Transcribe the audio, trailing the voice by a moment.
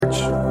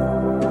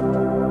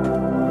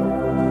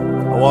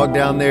walked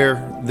down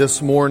there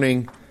this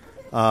morning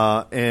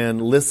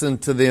and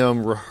listened to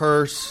them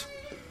rehearse,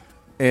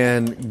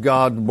 and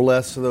God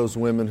bless those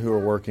women who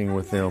are working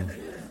with them.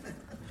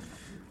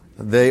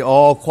 They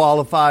all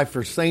qualify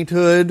for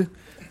sainthood,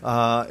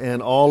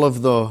 and all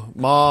of the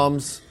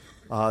moms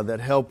that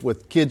help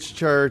with kids'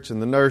 church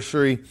and the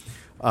nursery,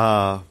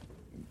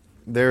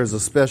 there's a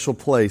special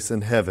place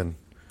in heaven.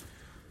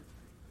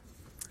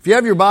 If you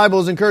have your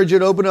Bibles, I encourage you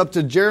to open up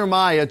to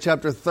Jeremiah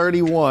chapter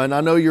 31. I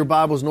know your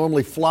Bibles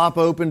normally flop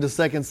open to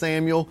 2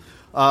 Samuel,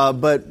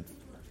 but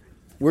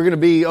we're going to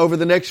be, over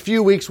the next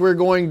few weeks, we're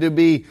going to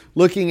be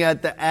looking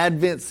at the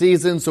Advent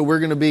season, so we're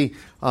going to be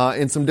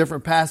in some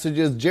different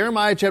passages.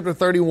 Jeremiah chapter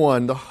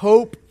 31, the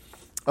hope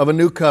of a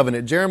new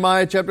covenant.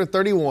 Jeremiah chapter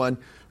 31,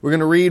 we're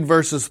going to read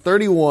verses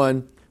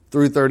 31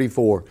 through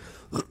 34.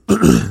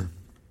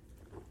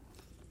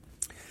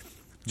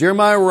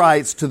 Jeremiah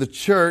writes to the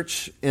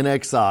church in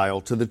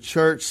exile, to the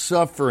church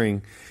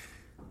suffering,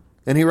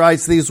 and he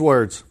writes these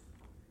words.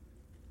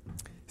 He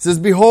says,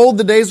 "Behold,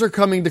 the days are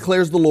coming,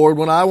 declares the Lord,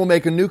 when I will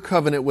make a new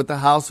covenant with the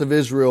house of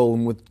Israel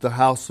and with the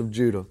house of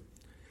Judah.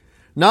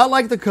 Not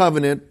like the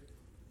covenant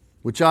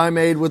which I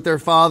made with their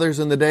fathers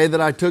in the day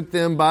that I took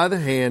them by the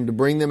hand to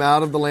bring them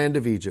out of the land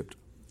of Egypt.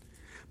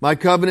 My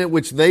covenant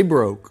which they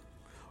broke,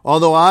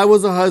 although I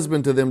was a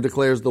husband to them,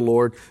 declares the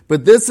Lord.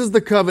 But this is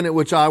the covenant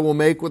which I will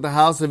make with the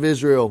house of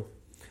Israel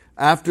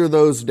after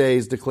those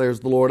days, declares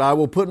the Lord. I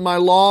will put my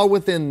law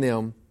within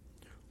them.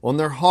 On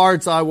their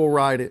hearts I will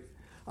write it.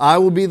 I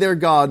will be their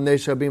God, and they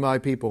shall be my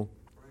people.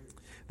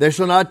 They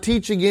shall not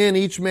teach again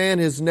each man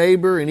his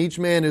neighbor and each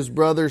man his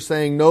brother,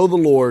 saying, Know the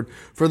Lord,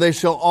 for they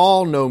shall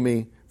all know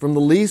me, from the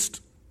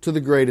least to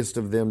the greatest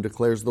of them,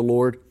 declares the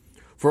Lord.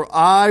 For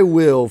I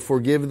will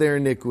forgive their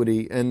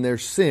iniquity, and their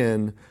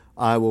sin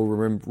I will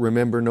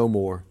remember no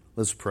more."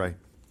 Let's pray.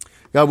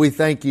 God, we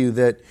thank you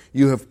that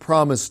you have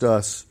promised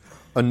us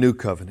a new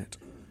covenant.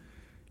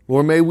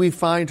 Lord, may we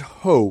find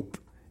hope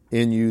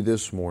in you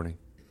this morning.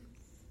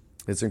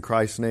 It's in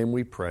Christ's name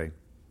we pray.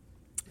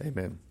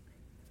 Amen.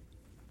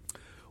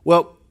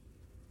 Well,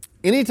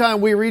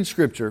 anytime we read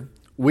Scripture,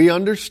 we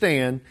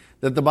understand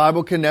that the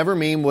Bible can never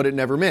mean what it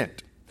never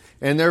meant.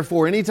 And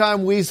therefore,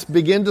 anytime we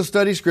begin to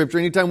study Scripture,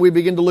 anytime we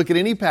begin to look at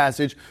any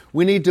passage,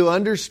 we need to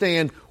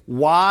understand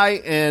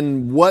why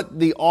and what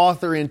the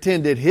author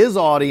intended his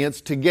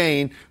audience to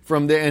gain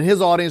from and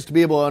his audience to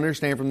be able to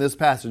understand from this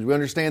passage. We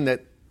understand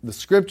that the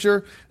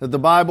Scripture, that the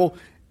Bible,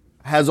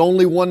 has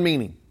only one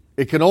meaning.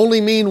 It can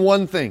only mean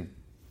one thing.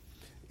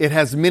 It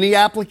has many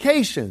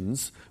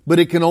applications, but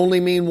it can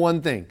only mean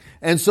one thing.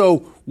 And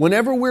so,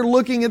 whenever we're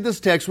looking at this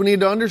text, we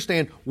need to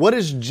understand, what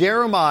is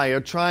Jeremiah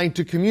trying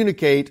to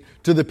communicate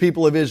to the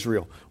people of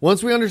Israel?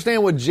 Once we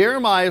understand what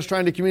Jeremiah is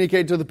trying to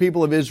communicate to the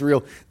people of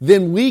Israel,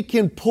 then we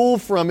can pull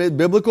from it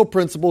biblical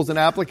principles and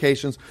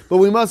applications, but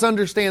we must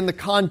understand the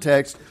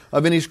context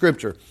of any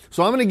Scripture.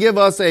 So I'm going to give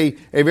us a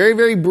very,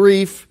 very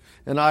brief,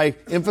 and I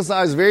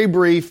emphasize very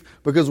brief,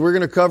 because we're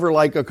going to cover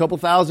like a couple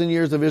thousand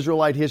years of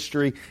Israelite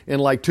history in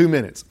like 2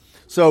 minutes.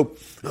 So,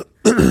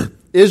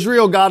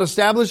 Israel, God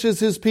establishes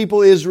His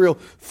people Israel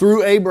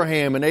through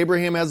Abraham, and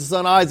Abraham has a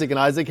son Isaac, and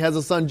Isaac has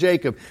a son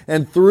Jacob.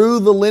 And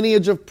through the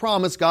lineage of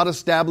promise, God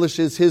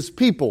establishes His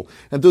people.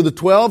 And through the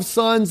 12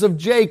 sons of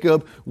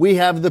Jacob, we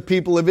have the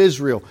people of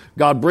Israel.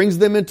 God brings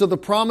them into the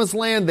promised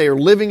land. They are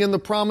living in the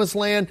promised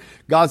land.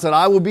 God said,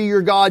 I will be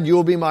your God, you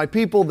will be my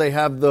people. They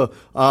have the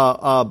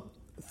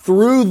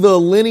through the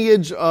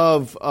lineage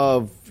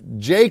of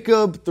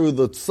Jacob, through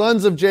the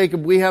sons of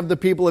Jacob, we have the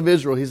people of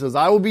Israel. He says,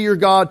 I will be your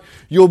God,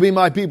 you'll be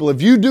my people.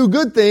 If you do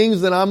good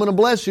things, then I'm going to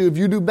bless you. If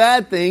you do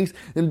bad things,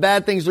 then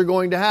bad things are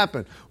going to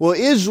happen. Well,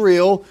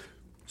 Israel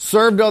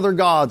served other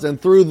gods,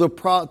 and through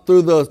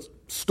the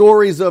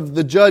stories of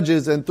the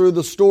judges and through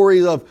the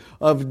stories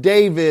of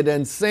David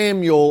and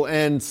Samuel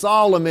and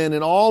Solomon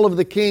and all of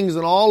the kings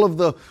and all of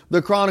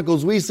the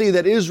chronicles, we see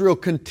that Israel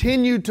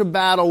continued to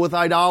battle with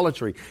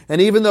idolatry.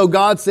 And even though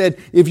God said,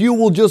 if you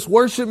will just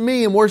worship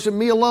me and worship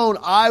me alone,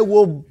 I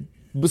will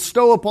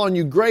bestow upon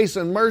you grace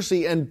and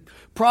mercy and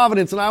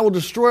providence, and I will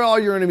destroy all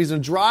your enemies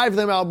and drive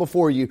them out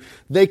before you.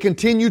 They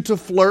continue to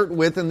flirt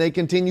with and they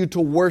continue to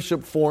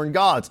worship foreign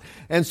gods.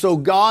 And so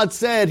God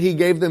said, He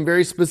gave them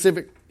very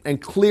specific and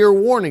clear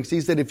warnings.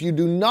 He said, if you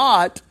do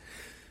not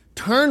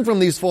turn from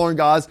these foreign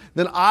gods,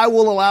 then I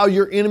will allow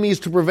your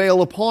enemies to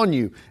prevail upon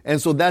you.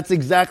 And so that's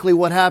exactly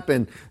what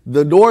happened.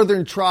 The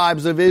northern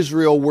tribes of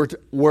Israel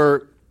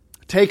were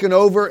taken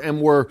over and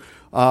were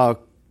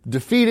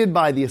defeated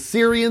by the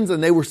Assyrians,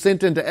 and they were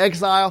sent into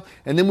exile.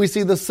 And then we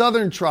see the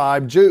southern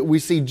tribe, we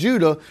see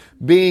Judah,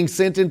 being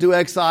sent into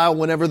exile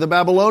whenever the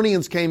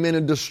Babylonians came in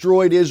and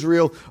destroyed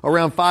Israel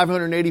around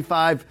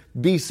 585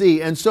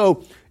 BC. And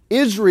so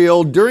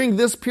Israel, during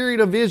this period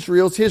of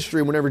Israel's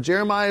history, whenever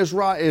Jeremiah is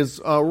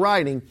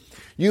writing,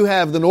 You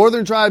have the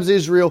northern tribes,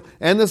 Israel,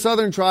 and the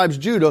southern tribes,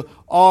 Judah,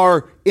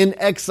 are in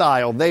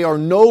exile. They are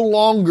no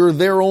longer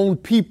their own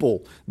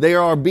people. They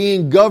are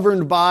being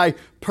governed by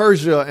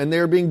Persia, and they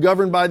are being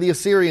governed by the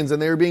Assyrians, and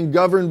they are being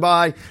governed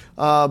by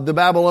the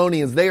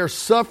Babylonians. They are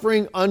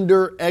suffering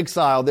under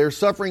exile. They're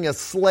suffering as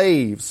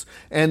slaves,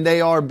 and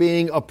they are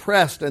being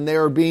oppressed, and they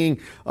are being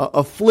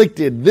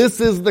afflicted.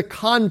 This is the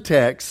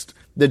context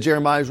that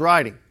Jeremiah is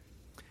writing.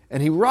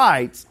 And he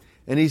writes,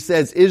 and he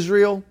says,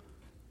 Israel,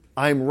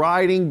 I'm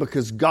writing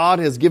because God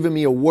has given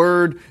me a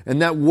word,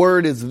 and that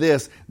word is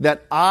this,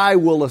 that I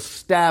will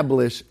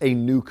establish a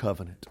new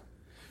covenant.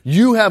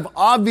 You have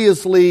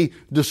obviously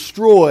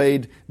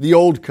destroyed the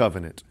old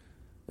covenant,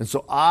 and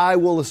so I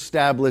will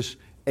establish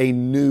a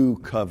new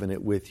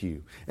covenant with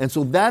you. And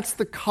so that's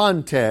the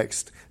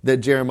context that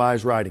Jeremiah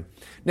is writing.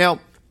 Now,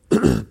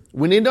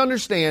 we need to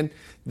understand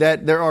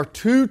that there are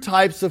two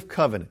types of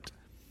covenant.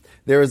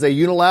 There is a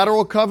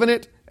unilateral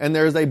covenant and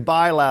there is a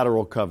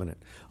bilateral covenant.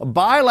 A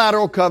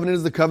bilateral covenant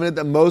is the covenant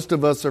that most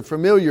of us are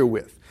familiar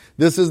with.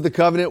 This is the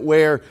covenant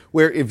where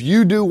if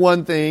you do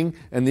one thing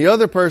and the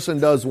other person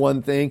does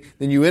one thing,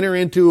 then you enter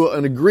into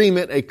an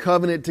agreement, a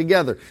covenant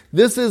together.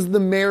 This is the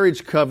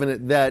marriage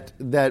covenant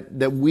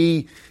that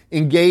we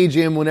engage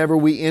in whenever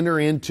we enter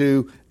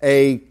into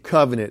a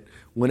covenant.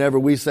 Whenever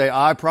we say,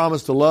 I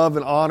promise to love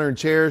and honor and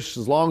cherish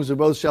as long as we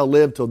both shall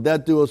live till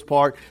death do us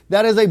part,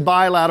 that is a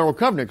bilateral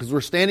covenant because we're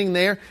standing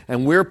there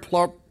and we're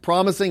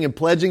promising and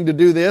pledging to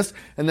do this,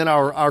 and then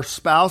our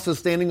spouse is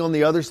standing on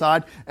the other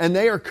side and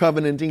they are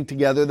covenanting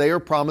together. They are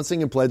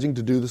promising and pledging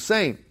to do the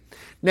same.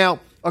 Now,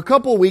 a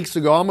couple of weeks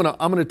ago, I'm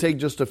gonna take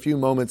just a few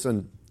moments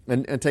and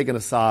take an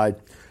aside.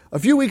 A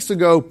few weeks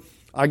ago,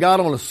 I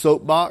got on a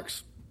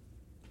soapbox,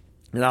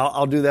 and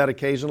I'll do that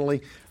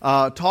occasionally,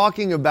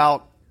 talking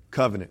about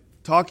covenant.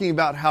 Talking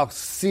about how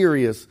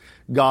serious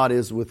God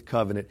is with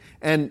covenant.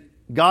 And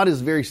God is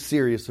very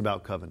serious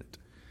about covenant.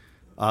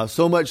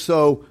 So much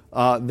so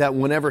that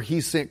whenever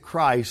He sent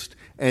Christ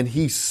and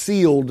He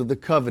sealed the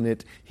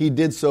covenant, He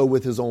did so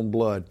with His own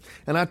blood.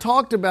 And I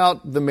talked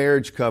about the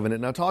marriage covenant,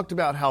 and I talked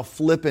about how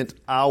flippant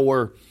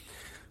our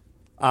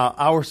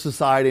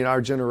society and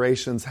our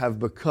generations have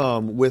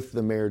become with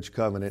the marriage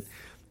covenant.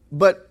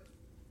 But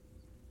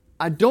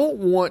I don't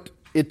want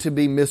it to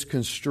be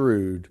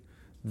misconstrued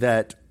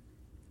that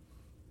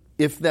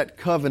if that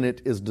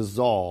covenant is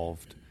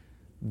dissolved,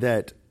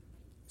 that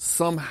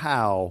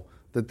somehow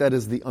that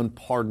is the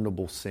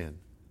unpardonable sin.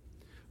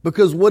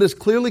 Because what is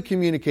clearly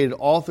communicated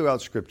all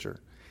throughout Scripture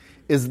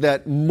is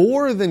that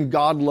more than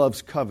God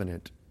loves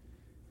covenant,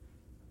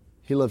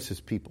 He loves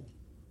His people.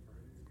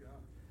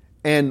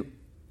 And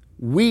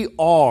we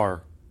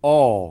are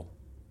all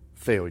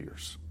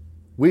failures.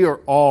 We are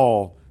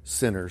all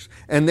sinners.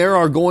 And there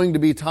are going to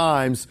be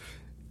times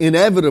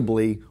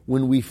inevitably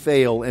when we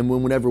fail and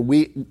whenever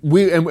we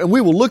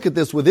will look at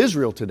this with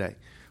Israel today,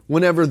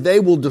 whenever they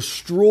will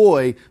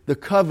destroy the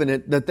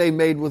covenant that they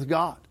made with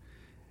God.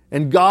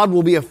 And God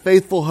will be a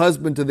faithful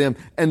husband to them,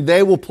 and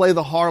they will play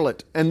the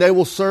harlot, and they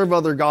will serve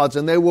other gods,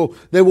 and they will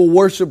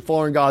worship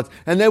foreign gods,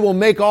 and they will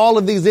make all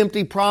of these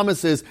empty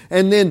promises,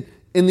 and then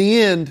in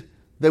the end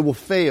they will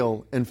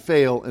fail and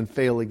fail and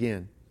fail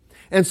again.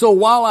 And so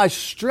while I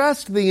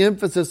stressed the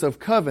emphasis of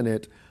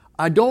covenant,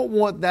 I don't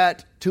want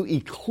that to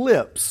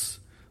eclipse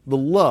the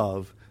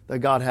love that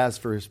God has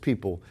for His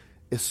people,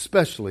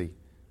 especially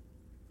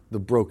the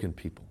broken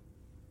people.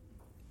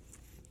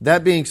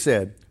 That being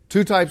said,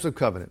 two types of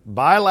covenant.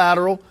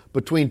 Bilateral,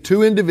 between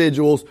two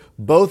individuals,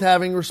 both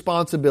having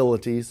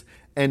responsibilities,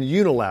 and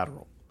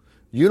unilateral.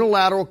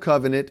 Unilateral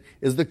covenant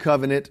is the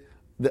covenant,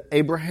 the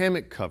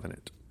Abrahamic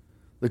covenant.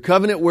 The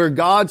covenant where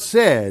God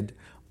said,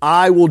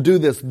 I will do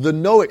this. The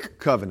Noahic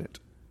covenant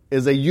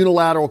is a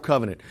unilateral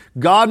covenant.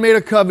 God made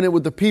a covenant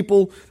with the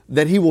people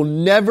that He will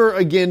never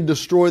again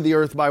destroy the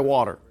earth by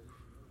water.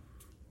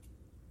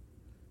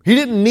 He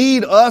didn't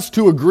need us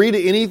to agree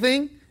to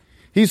anything.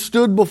 He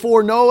stood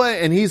before Noah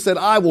and he said,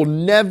 I will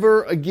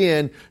never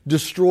again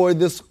destroy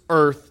this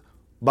earth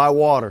by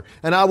water.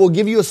 And I will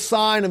give you a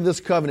sign of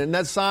this covenant. And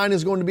that sign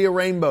is going to be a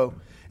rainbow.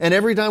 And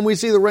every time we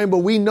see the rainbow,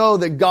 we know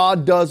that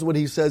God does what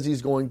He says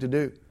He's going to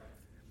do.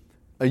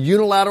 A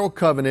unilateral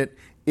covenant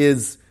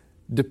is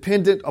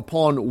dependent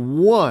upon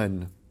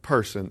one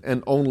person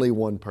and only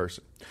one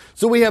person.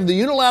 So we have the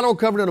unilateral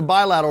covenant and a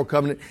bilateral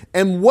covenant.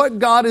 And what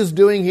God is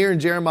doing here in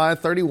Jeremiah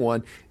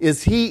 31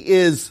 is He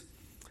is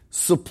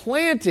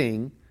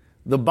supplanting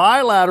the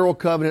bilateral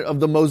covenant of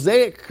the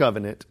Mosaic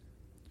covenant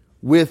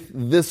with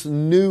this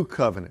new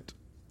covenant.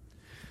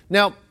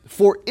 Now,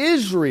 for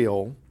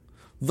Israel,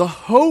 the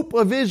hope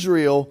of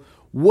Israel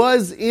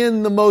was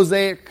in the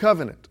Mosaic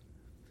covenant.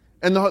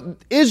 And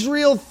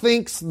Israel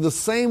thinks the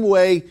same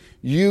way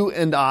you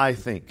and I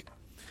think.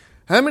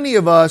 How many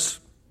of us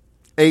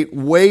ate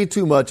way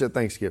too much at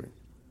Thanksgiving?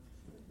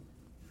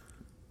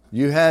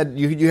 You had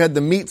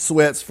the meat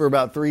sweats for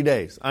about 3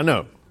 days. I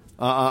know.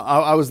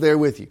 I was there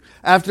with you.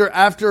 After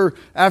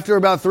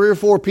about 3 or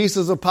 4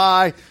 pieces of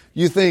pie,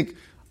 you think,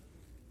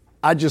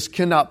 I just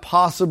cannot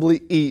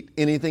possibly eat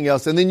anything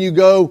else. And then you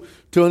go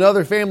to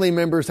another family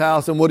member's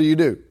house, and what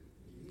do?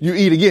 you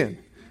eat again.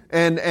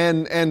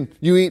 And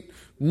you eat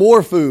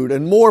more food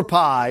and more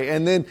pie,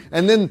 and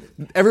then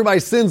everybody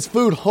sends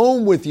food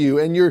home with you,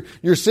 and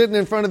you're sitting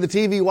in front of the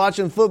TV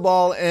watching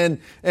football, and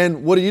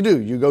what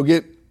do? You go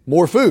get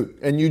more food,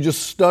 and you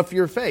just stuff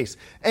your face.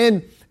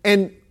 And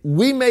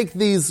we make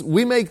these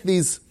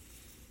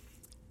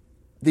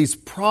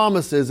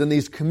promises and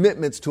these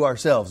commitments to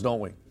ourselves, don't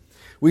we?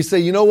 We say,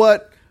 you know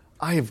what?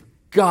 I have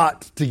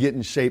got to get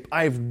in shape.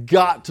 I've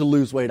got to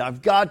lose weight.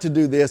 I've got to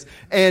do this.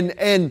 And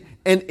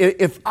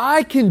if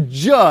I can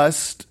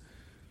just,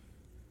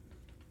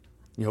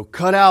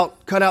 cut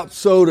out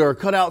soda, or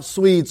cut out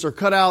sweets, or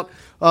cut out,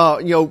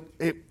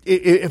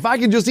 if I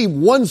can just eat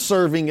one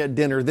serving at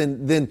dinner,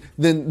 then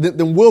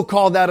we'll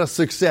call that a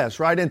success,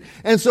 right?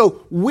 And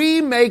so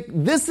we make,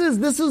 this is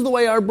the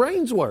way our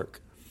brains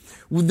work.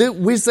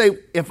 We say,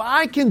 if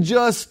I can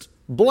just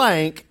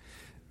blank,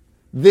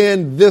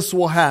 then this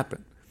will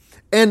happen.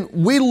 And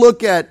we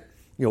look at,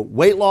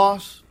 weight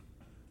loss.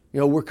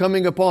 We're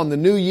coming upon the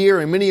new year,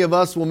 and many of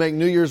us will make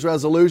New Year's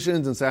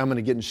resolutions and say, I'm going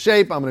to get in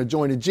shape, I'm going to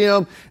join a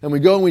gym. And we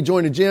go and we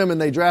join a gym,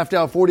 and they draft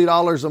out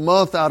 $40 a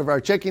month out of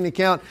our checking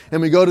account,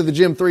 and we go to the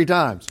gym 3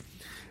 times.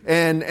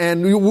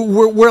 And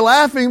we're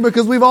laughing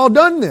because we've all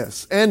done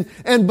this.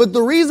 But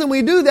the reason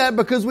we do that,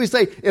 because we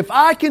say, if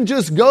I can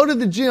just go to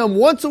the gym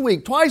once a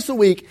week, twice a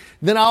week,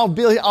 then I'll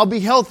be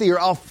healthier.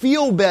 I'll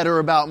feel better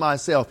about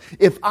myself.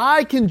 If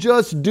I can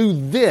just do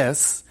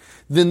this,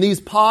 then these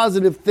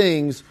positive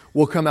things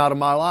will come out of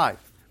my life.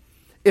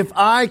 If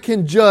I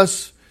can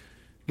just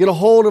get a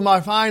hold of my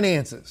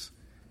finances,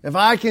 if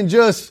I can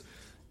just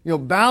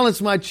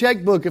balance my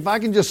checkbook, if I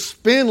can just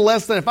spend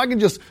less than, if I can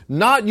just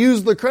not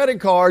use the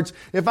credit cards,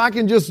 if I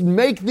can just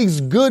make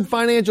these good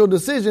financial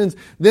decisions,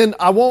 then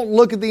I won't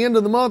look at the end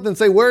of the month and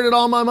say, where did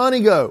all my money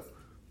go?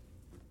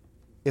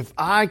 If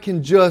I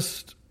can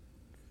just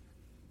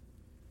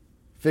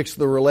fix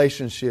the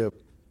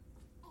relationship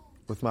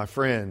with my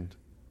friend,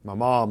 my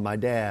mom, my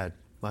dad,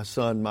 my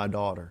son, my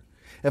daughter.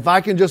 If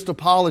I can just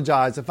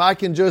apologize, if I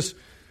can just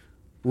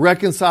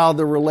reconcile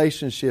the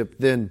relationship,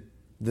 then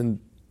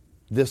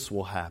this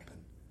will happen.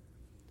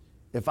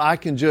 If I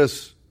can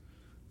just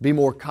be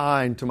more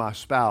kind to my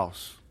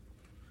spouse,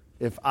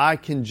 if I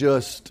can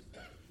just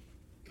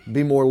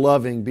be more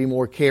loving, be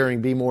more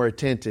caring, be more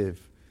attentive,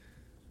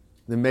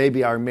 then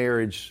maybe our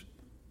marriage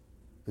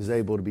is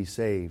able to be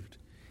saved.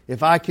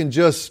 If I can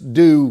just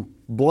do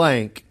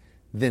blank,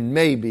 then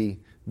maybe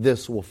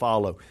this will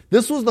follow.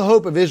 This was the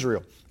hope of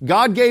Israel.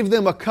 God gave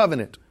them a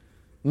covenant,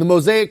 the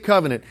Mosaic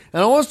covenant.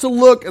 And I want us to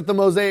look at the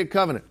Mosaic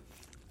covenant.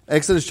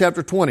 Exodus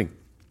chapter 20.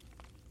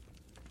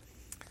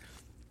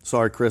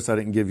 Sorry, Chris, I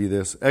didn't give you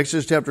this.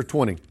 Exodus chapter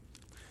 20.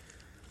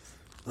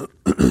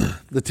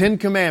 The 10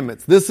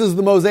 Commandments. This is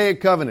the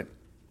Mosaic covenant.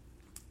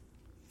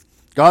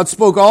 God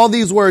spoke all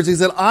these words. He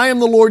said, I am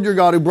the Lord your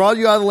God who brought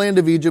you out of the land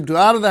of Egypt,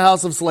 out of the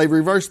house of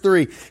slavery. Verse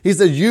 3, He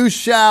says, you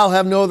shall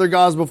have no other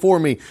gods before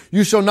me.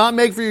 You shall not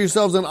make for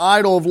yourselves an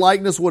idol of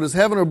likeness, what is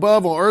heaven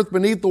above, on earth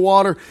beneath the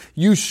water.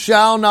 You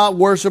shall not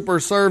worship or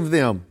serve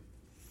them.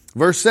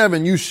 Verse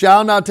 7, you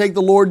shall not take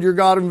the Lord your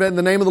God in vain,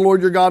 the name of the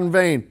Lord your God in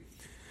vain.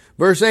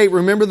 Verse 8,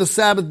 remember the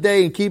Sabbath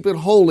day and keep it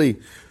holy.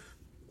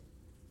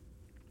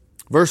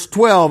 Verse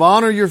 12,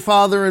 honor your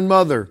father and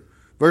mother.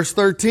 Verse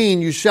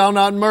 13, you shall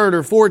not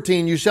murder.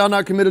 14, you shall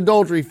not commit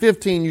adultery.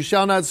 15, you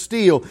shall not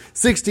steal.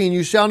 16,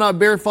 you shall not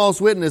bear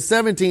false witness.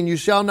 17, you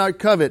shall not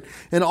covet.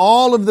 And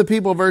all of the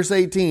people, verse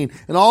 18,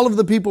 and all of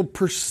the people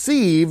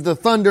perceived the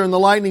thunder and the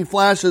lightning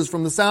flashes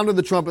from the sound of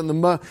the trumpet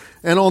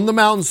and on the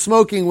mountain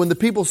smoking. When the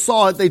people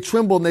saw it, they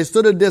trembled and they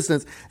stood at a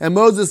distance. And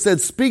Moses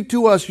said, speak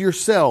to us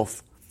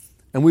yourself,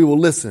 and we will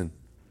listen.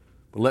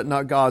 But let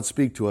not God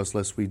speak to us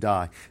lest we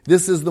die.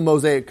 This is the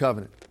Mosaic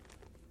covenant.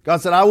 God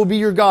said, I will be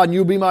your God and you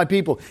will be my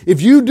people.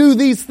 If you do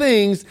these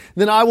things,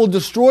 then I will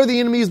destroy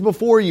the enemies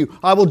before you.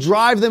 I will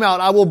drive them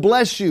out. I will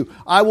bless you.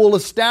 I will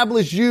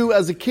establish you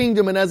as a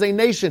kingdom and as a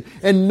nation.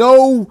 And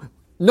no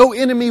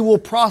enemy will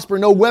prosper.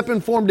 No weapon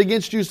formed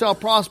against you shall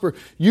prosper.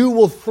 You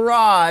will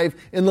thrive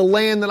in the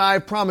land that I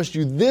have promised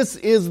you. This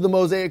is the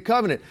Mosaic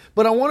covenant.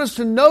 But I want us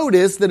to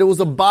notice that it was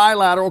a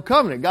bilateral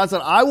covenant. God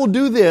said, I will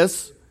do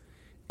this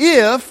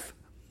if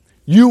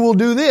you will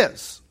do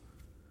this.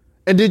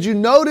 And did you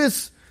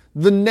notice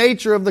the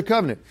nature of the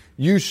covenant?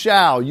 You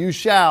shall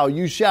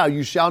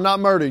not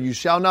murder. You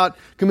shall not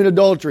commit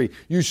adultery.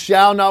 You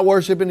shall not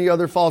worship any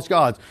other false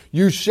gods.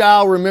 You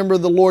shall remember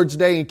the Lord's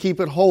day and keep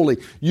it holy.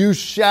 You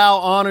shall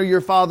honor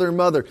your father and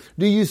mother.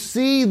 Do you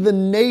see the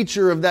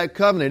nature of that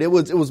covenant? It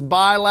was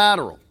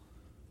bilateral.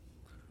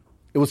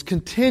 It was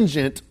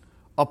contingent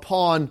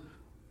upon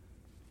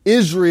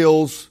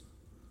Israel's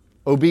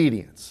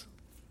obedience.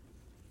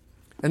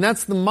 And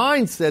that's the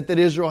mindset that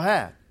Israel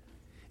had.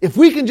 If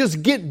we can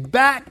just get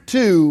back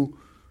to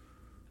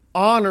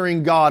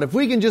honoring God, if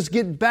we can just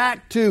get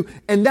back to,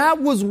 and that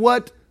was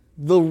what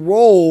the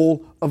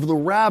role of the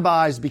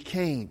rabbis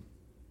became.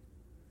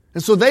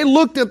 And so they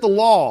looked at the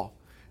law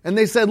and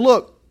they said,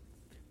 look,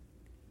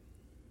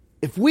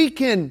 if we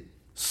can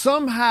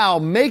somehow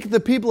make the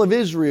people of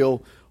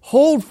Israel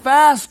hold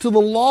fast to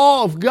the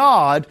law of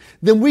God,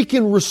 then we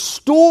can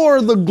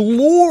restore the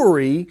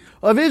glory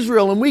of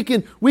Israel, and we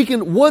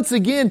can once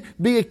again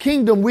be a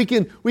kingdom. We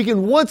can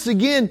once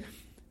again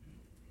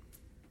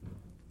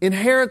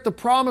inherit the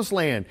promised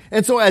land.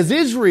 And so as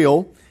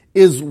Israel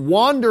is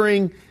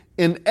wandering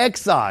in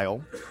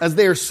exile, as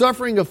they are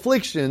suffering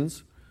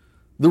afflictions,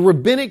 the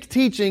rabbinic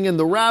teaching and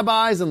the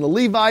rabbis and the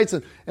Levites,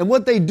 and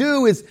what they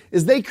do is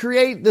they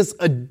create this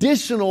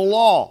additional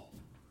law.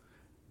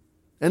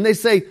 And they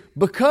say,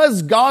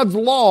 because God's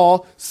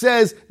law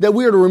says that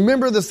we are to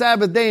remember the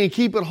Sabbath day and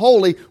keep it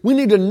holy, we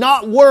need to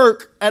not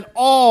work at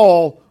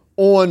all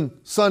on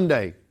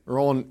Sunday, or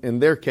on, in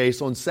their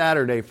case, on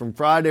Saturday,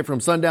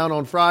 from sundown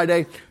on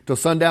Friday to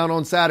sundown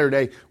on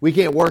Saturday. We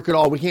can't work at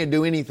all. We can't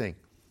do anything.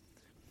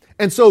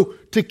 And so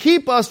to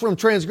keep us from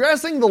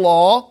transgressing the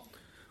law,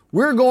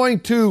 we're going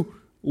to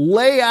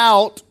lay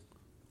out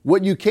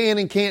what you can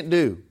and can't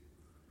do.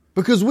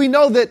 Because we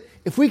know that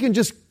if we can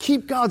just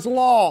keep God's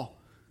law,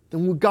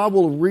 then God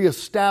will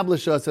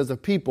reestablish us as a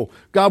people.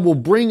 God will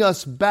bring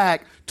us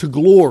back to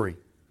glory.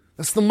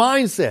 That's the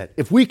mindset.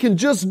 If we can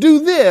just do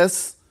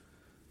this,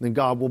 then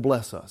God will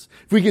bless us.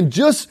 If we can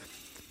just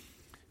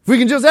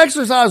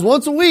exercise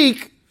once a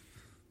week,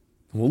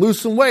 we'll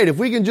lose some weight. If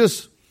we can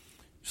just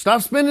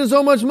stop spending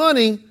so much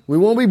money, we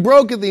won't be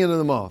broke at the end of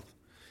the month.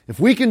 If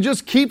we can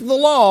just keep the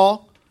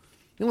law,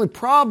 the only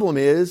problem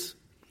is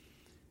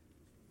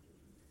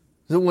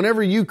that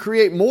whenever you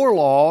create more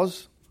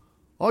laws,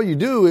 all you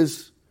do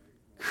is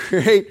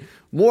create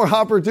more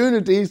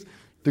opportunities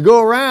to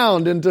go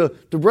around and to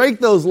break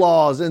those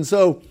laws. And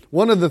so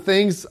one of the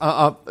things,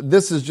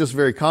 this is just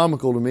very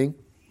comical to me,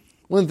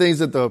 one of the things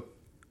that the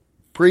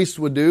priest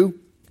would do,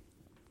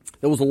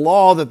 there was a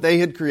law that they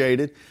had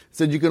created,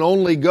 said you can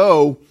only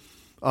go,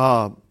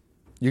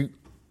 you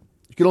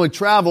can only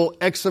travel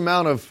X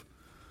amount of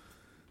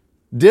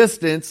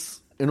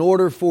distance in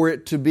order for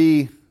it to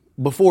be,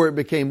 before it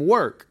became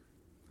work,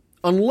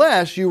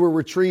 unless you were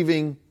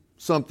retrieving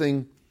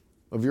something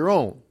of your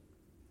own.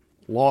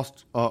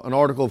 Lost an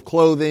article of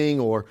clothing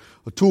or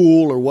a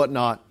tool or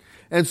whatnot.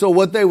 And so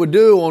what they would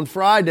do on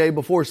Friday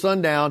before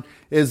sundown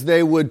is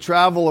they would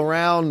travel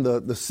around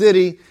the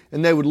city,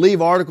 and they would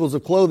leave articles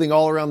of clothing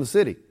all around the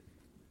city.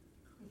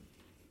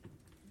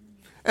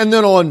 And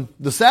then on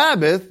the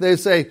Sabbath, they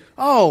say,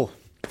 oh,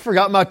 I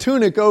forgot my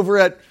tunic over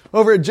at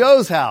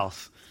Joe's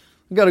house.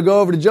 I've got to go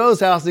over to Joe's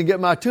house and get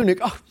my tunic.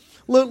 Oh,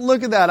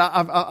 look at that.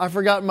 I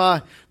forgot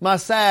my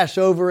sash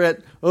over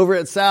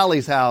at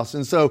Sally's house.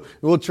 And so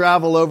we'll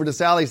travel over to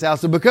Sally's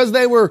house. And because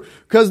they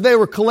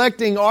were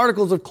collecting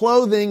articles of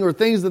clothing or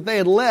things that they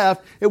had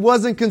left, it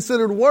wasn't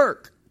considered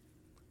work.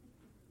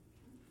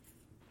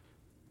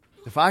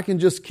 If I can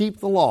just keep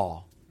the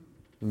law,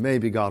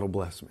 maybe God will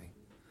bless me.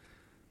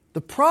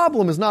 The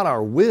problem is not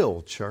our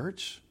will,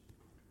 church.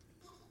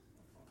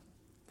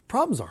 The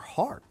problem is our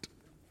heart.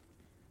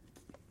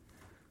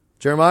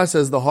 Jeremiah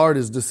says the heart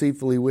is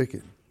deceitfully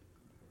wicked.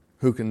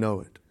 Who can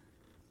know it?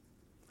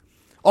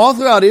 All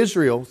throughout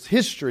Israel's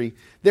history,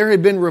 there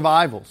had been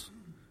revivals.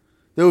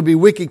 There would be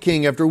wicked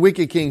king after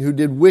wicked king who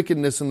did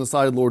wickedness in the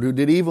sight of the Lord, who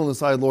did evil in the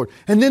sight of the Lord.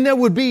 And then there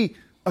would be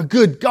a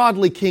good,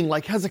 godly king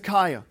like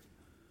Hezekiah.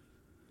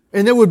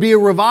 And there would be a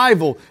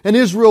revival, and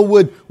Israel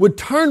would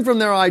turn from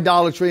their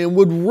idolatry and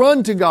would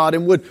run to God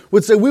and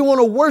would say, we want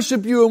to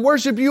worship you and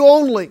worship you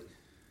only.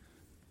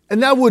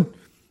 And that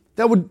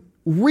would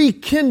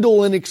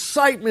rekindle an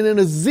excitement and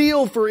a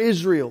zeal for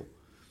Israel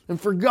and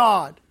for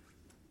God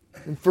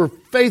and for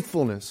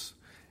faithfulness.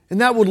 And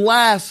that would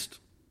last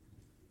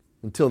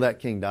until that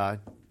king died.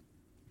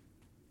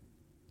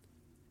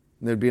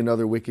 And there'd be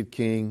another wicked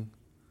king,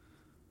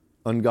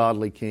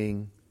 ungodly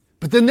king.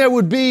 But then there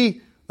would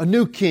be a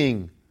new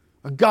king,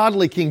 a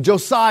godly king,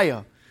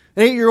 Josiah,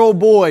 an 8-year-old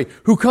boy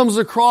who comes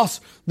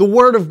across the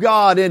Word of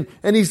God and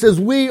he says,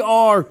 we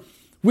are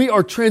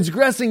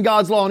transgressing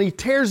God's law, and he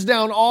tears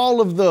down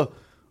all of the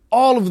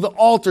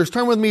altars.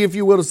 Turn with me, if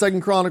you will, to 2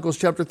 Chronicles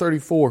chapter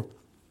 34.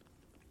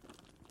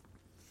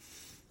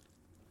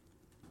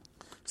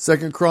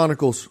 2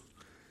 Chronicles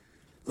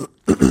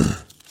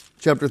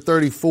chapter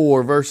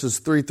 34, verses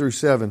 3 through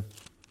 7.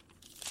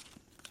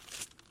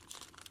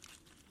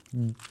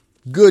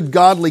 Good,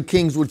 godly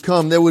kings would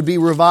come. There would be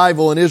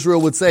revival, and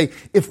Israel would say,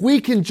 if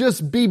we can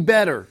just be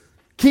better,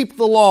 keep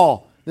the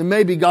law, then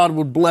maybe God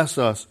would bless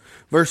us.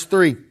 Verse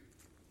 3.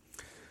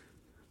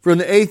 For in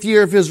the 8th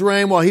year of his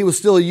reign, while he was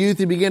still a youth,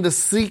 he began to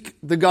seek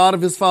the God of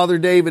his father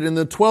David. In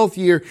the 12th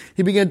year,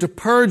 he began to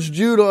purge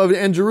Judah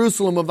and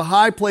Jerusalem of the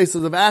high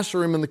places of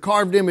Asherim and the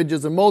carved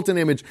images and molten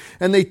image.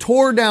 And they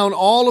tore down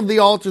all of the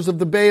altars of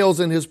the Baals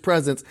in his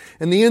presence.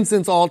 And the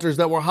incense altars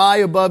that were high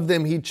above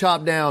them he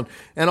chopped down.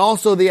 And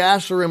also the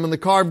Asherim and the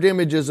carved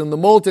images and the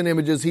molten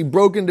images he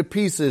broke into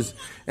pieces.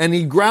 And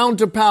he ground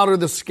to powder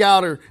the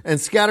scouter and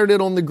scattered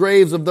it on the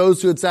graves of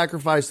those who had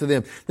sacrificed to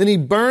them. Then he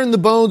burned the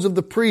bones of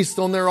the priests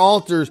on their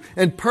altars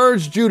and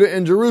purged Judah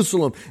and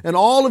Jerusalem and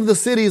all of the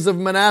cities of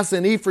Manasseh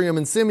and Ephraim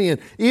and Simeon,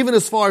 even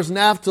as far as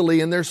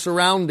Naphtali and their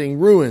surrounding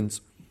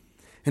ruins.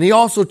 And he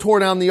also tore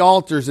down the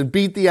altars and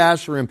beat the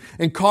Asherim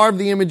and carved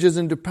the images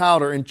into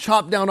powder and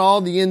chopped down all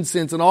the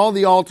incense and all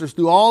the altars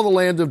through all the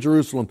lands of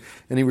Jerusalem.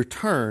 And he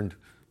returned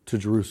to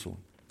Jerusalem.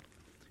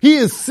 He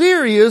is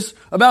serious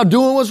about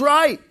doing what's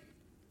right.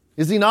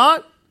 Is he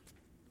not?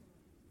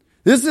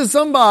 This is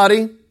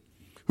somebody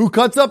who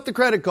cuts up the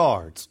credit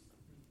cards.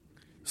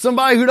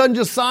 Somebody who doesn't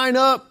just sign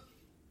up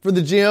for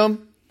the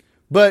gym,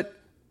 but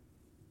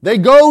they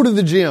go to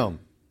the gym.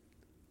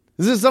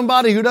 This is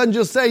somebody who doesn't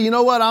just say, you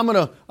know what, I'm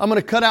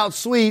gonna cut out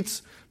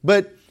sweets,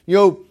 but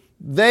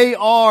they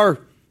are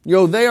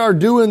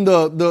doing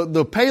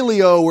the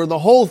paleo or the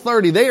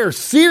Whole30. They are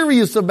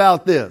serious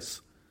about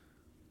this.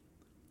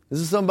 This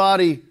is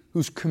somebody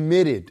who's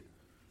committed.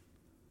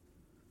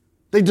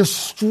 They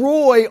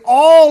destroy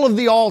all of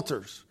the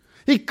altars.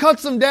 He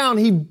cuts them down,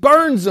 he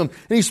burns them,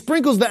 and he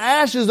sprinkles the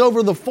ashes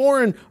over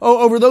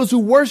over those who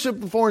worship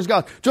the foreign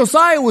gods.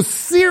 Josiah was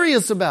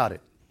serious about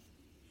it.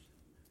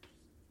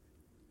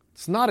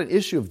 It's not an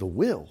issue of the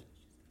will.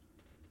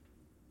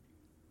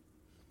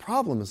 The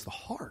problem is the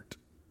heart.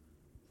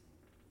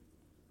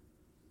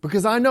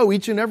 Because I know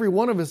each and every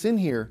one of us in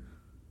here,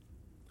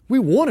 we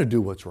want to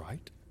do what's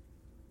right.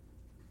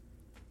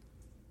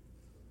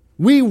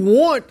 We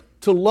want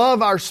to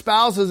love our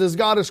spouses as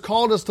God has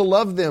called us to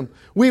love them.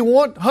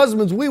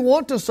 Husbands, we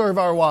want to serve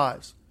our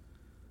wives.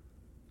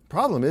 The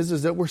problem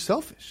is that we're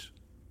selfish.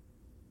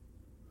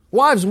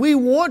 Wives, we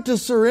want to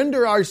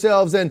surrender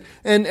ourselves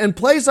and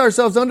place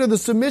ourselves under the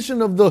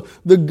submission of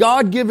the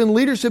God-given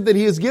leadership that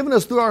He has given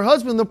us through our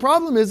husband. The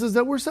problem is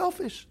that we're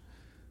selfish.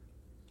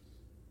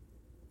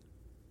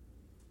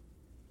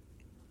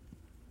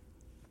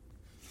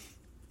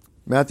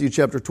 Matthew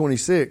chapter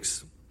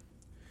 26,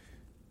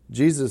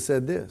 Jesus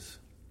said this.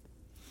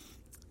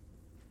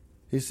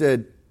 He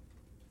said,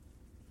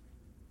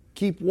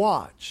 keep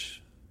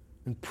watch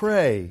and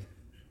pray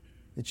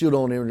that you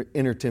don't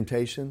enter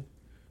temptation.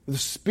 The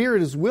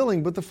spirit is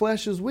willing, but the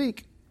flesh is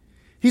weak.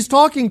 He's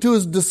talking to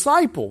His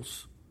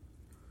disciples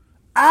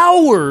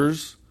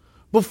hours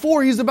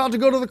before He's about to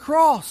go to the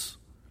cross.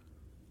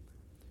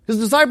 His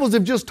disciples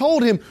have just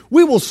told Him,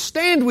 we will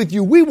stand with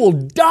you. We will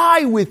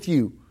die with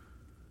you.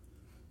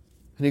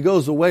 And He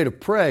goes away to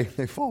pray.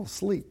 They fall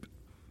asleep.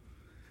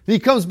 And He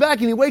comes back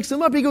and He wakes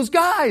them up. He goes,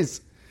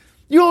 guys,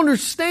 you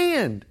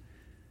understand.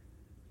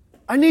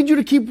 I need you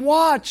to keep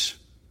watch.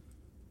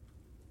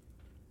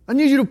 I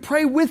need you to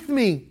pray with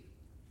me.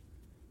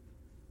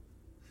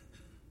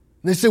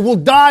 And they say, we'll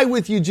die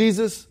with you,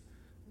 Jesus.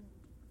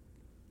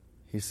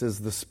 He says,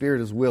 the spirit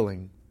is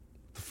willing,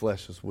 the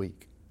flesh is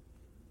weak.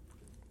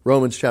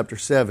 Romans chapter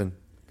 7,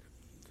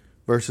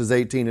 verses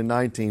 18 and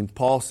 19,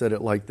 Paul said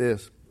it like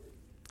this.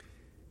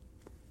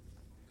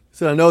 He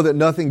said, I know that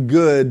nothing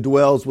good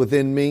dwells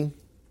within me,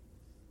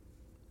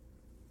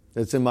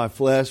 that's in my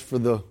flesh, for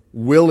the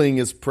willing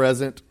is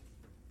present,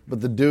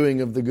 but the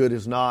doing of the good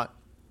is not.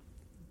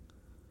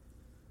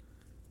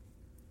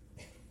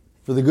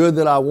 For the good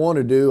that I want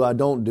to do, I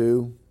don't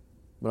do,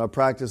 but I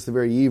practice the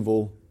very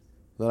evil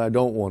that I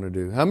don't want to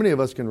do. How many of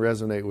us can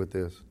resonate with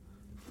this?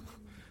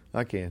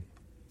 I can.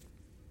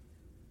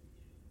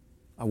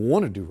 I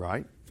want to do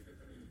right.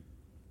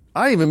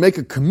 I even make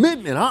a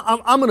commitment.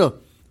 I'm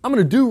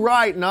gonna do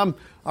right, and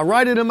I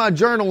write it in my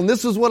journal, and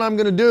this is what I'm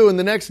going to do. And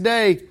the next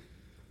day,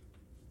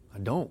 I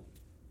don't.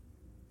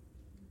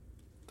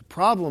 The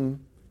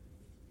problem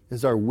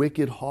is our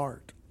wicked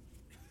heart.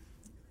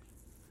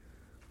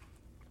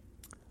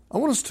 I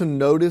want us to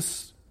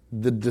notice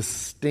the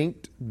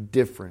distinct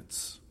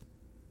difference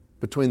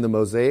between the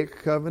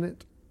Mosaic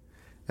covenant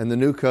and the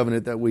new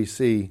covenant that we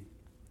see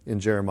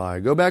in Jeremiah.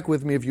 Go back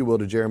with me, if you will,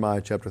 to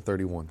Jeremiah chapter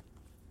 31.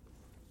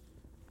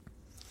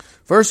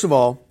 First of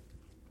all,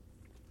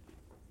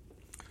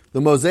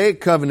 the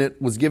Mosaic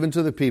covenant was given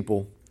to the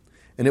people,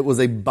 and it was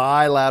a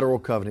bilateral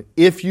covenant.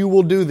 If you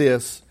will do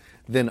this,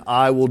 then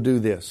I will do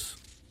this.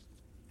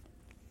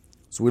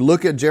 So we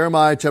look at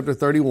Jeremiah chapter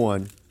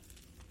 31.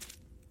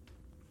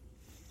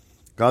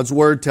 God's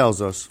Word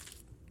tells us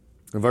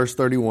in verse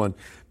 31,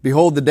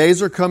 behold, the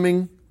days are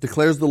coming,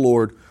 declares the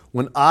Lord,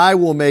 when I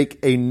will make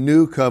a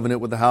new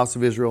covenant with the house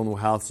of Israel and the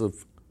house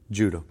of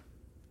Judah.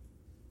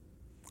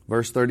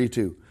 Verse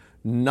 32,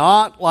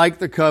 not like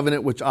the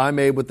covenant which I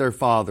made with their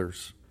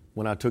fathers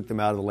when I took them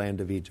out of the land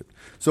of Egypt.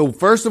 So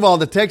first of all,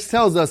 the text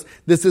tells us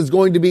this is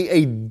going to be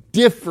a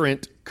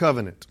different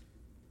covenant.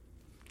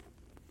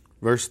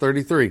 Verse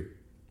 33,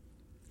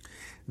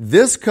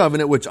 this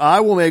covenant which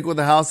I will make with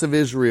the house of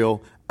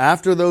Israel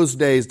after those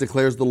days,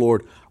 declares the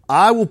Lord,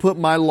 I will put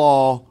my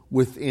law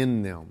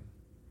within them.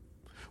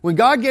 When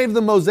God gave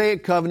the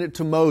Mosaic covenant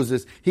to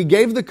Moses, He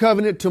gave the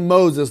covenant to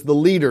Moses, the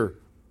leader,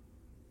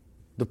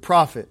 the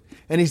prophet.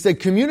 And He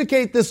said,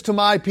 communicate this to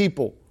my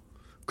people.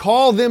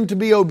 Call them to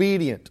be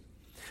obedient.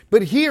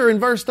 But here in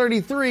verse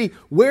 33,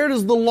 where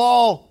does the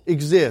law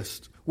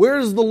exist? Where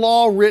is the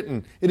law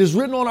written? It is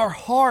written on our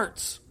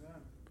hearts.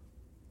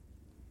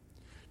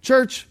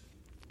 Church,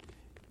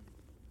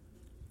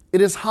 it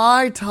is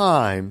high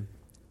time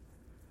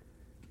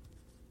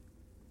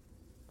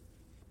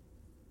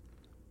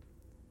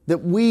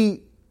that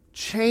we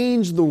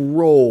change the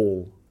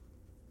role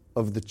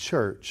of the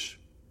church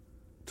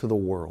to the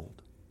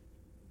world.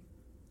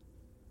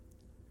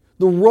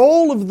 The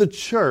role of the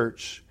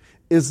church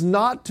is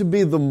not to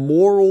be the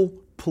moral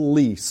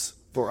police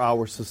for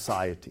our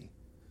society.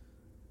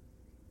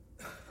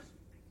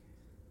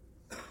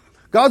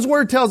 God's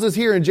Word tells us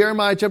here in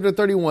Jeremiah chapter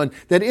 31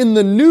 that in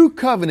the new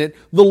covenant,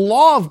 the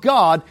law of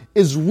God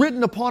is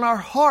written upon our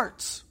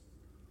hearts.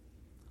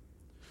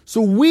 So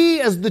we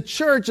as the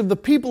church of the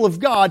people of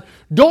God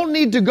don't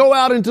need to go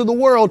out into the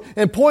world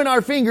and point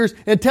our fingers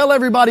and tell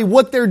everybody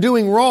what they're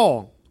doing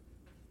wrong.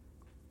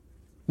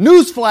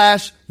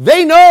 Newsflash,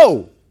 they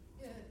know.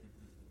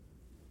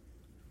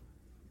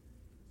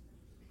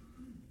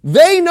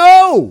 They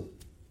know.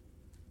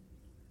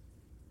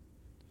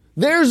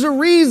 There's a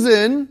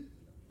reason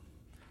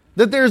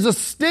that there's a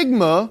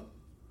stigma,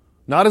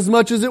 not as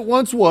much as it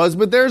once was,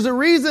 but there's a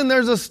reason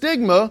there's a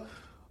stigma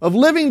of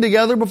living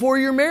together before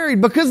you're married,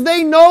 because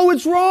they know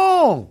it's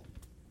wrong.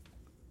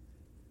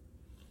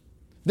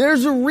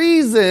 There's a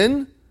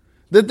reason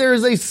that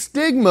there's a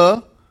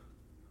stigma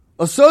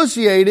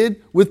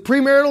associated with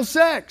premarital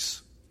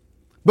sex,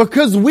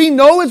 because we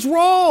know it's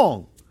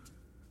wrong.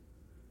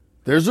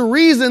 There's a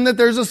reason that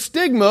there's a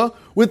stigma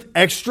with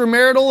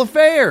extramarital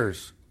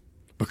affairs,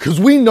 because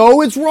we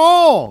know it's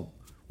wrong.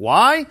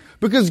 Why?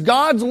 Because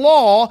God's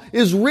law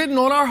is written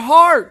on our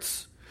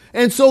hearts.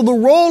 And so the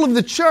role of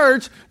the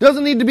church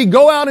doesn't need to be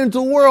go out into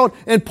the world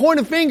and point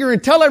a finger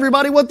and tell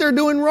everybody what they're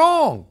doing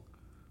wrong.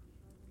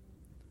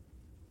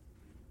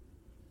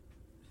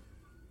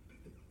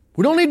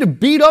 We don't need to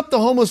beat up the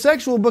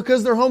homosexual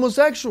because they're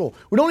homosexual.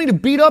 We don't need to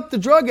beat up the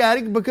drug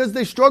addict because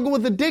they struggle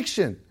with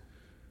addiction.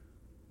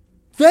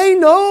 They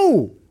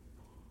know.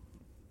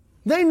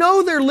 They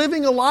know they're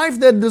living a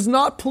life that does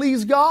not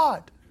please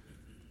God.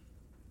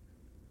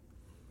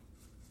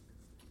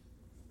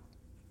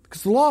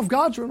 Because the law of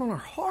God's written on our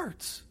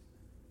hearts.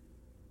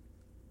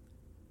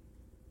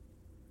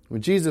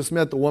 When Jesus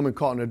met the woman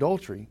caught in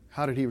adultery,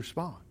 how did He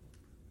respond?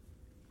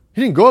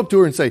 He didn't go up to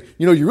her and say,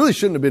 you really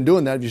shouldn't have been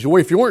doing that. If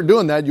you weren't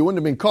doing that, you wouldn't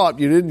have been caught.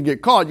 You didn't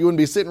get caught. You wouldn't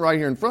be sitting right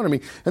here in front of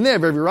me. And they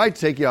have every right to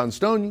take you out and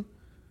stone you.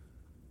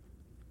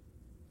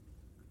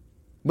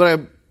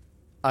 But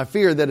I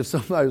fear that if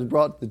somebody was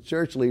brought to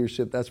church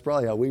leadership, that's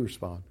probably how we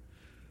respond.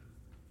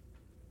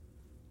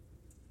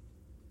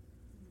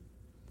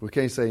 We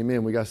can't say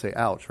amen. We got to say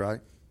ouch, right?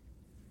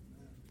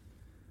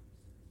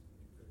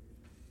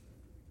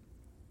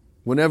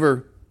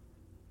 Whenever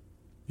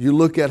you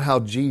look at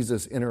how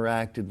Jesus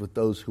interacted with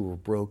those who were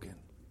broken,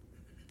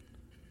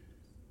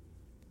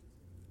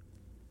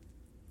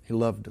 He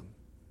loved them.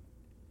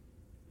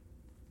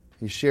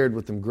 He shared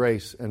with them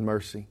grace and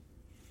mercy.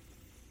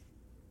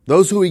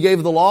 Those who He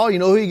gave the law, you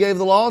know who He gave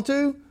the law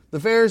to? The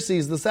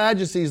Pharisees, the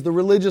Sadducees, the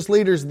religious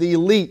leaders, the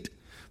elite.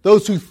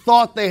 Those who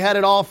thought they had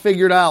it all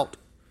figured out.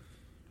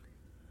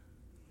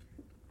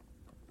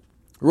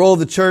 The role of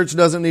the church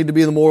doesn't need to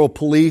be the moral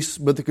police,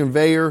 but the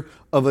conveyor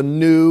of a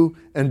new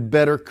and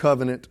better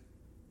covenant.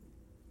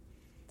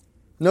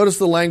 Notice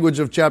the language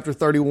of chapter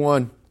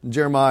 31,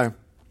 Jeremiah.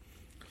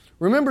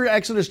 Remember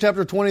Exodus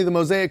chapter 20, the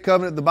Mosaic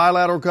covenant, the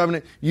bilateral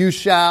covenant? You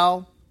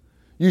shall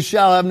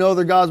have no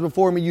other gods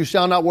before me. You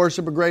shall not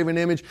worship a graven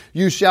image.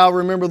 You shall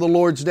remember the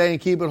Lord's day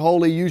and keep it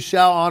holy. You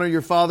shall honor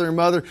your father and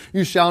mother.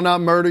 You shall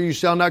not murder. You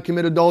shall not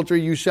commit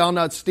adultery. You shall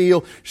not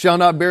steal. Shall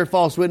not bear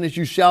false witness.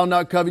 You shall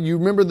not covet. You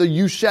remember the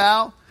you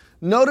shall?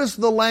 Notice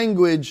the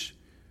language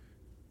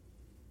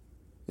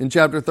in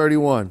chapter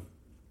 31,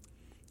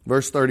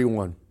 verse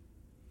 31.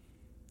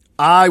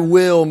 I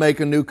will make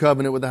a new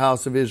covenant with the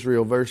house of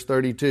Israel. Verse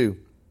 33.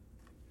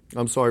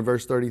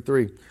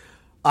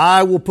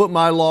 I will put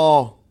my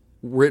law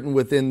written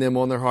within them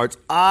on their hearts.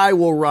 I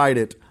will write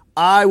it.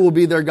 I will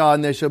be their God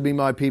and they shall be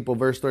my people.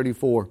 Verse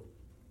 34.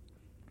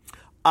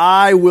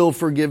 I will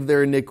forgive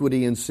their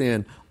iniquity and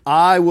sin.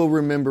 I will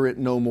remember it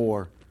no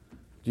more.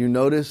 Do you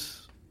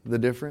notice the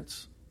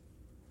difference?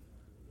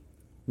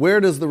 Where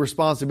does the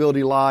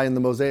responsibility lie in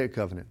the Mosaic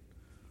covenant?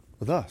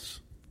 With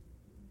us.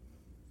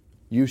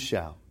 You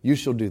shall. You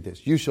shall do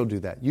this. You shall do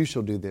that. You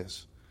shall do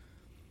this.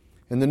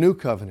 In the new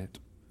covenant,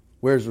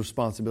 where does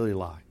responsibility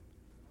lie?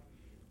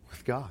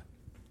 With God.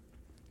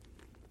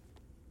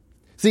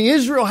 See,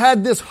 Israel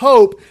had this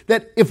hope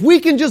that if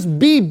we can just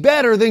be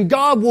better, then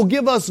God will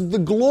give us the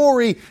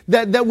glory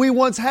that we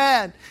once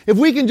had. If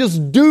we can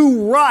just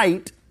do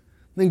right,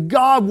 then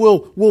God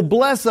will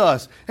bless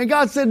us. And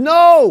God said,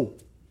 no,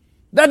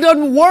 that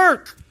doesn't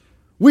work.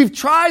 We've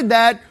tried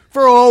that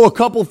for, a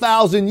couple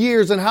thousand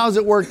years, and how's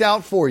it worked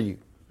out for you?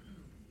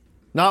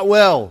 Not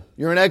well.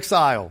 You're in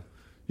exile.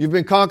 You've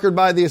been conquered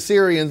by the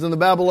Assyrians and the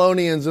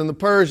Babylonians and the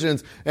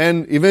Persians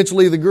and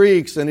eventually the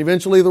Greeks and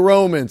eventually the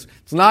Romans.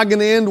 It's not going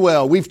to end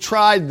well. We've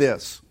tried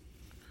this.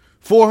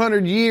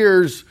 400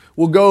 years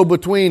will go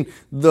between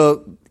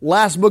the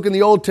last book in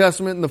the Old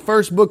Testament and the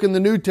first book in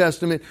the New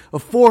Testament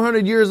of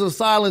 400 years of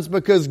silence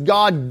because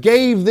God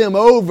gave them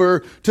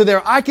over to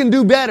their I can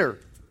do better.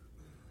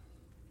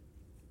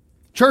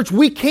 Church,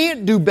 we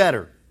can't do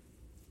better.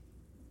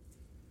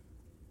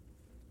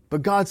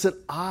 But God said,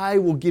 I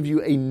will give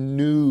you a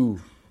new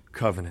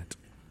covenant.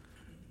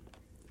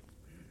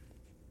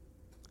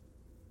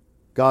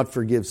 God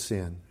forgives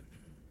sin.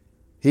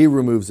 He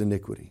removes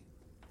iniquity.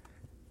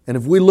 And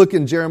if we look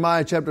in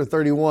Jeremiah chapter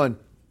 31,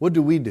 what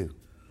do?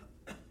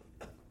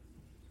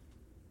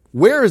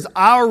 Where is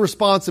our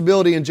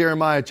responsibility in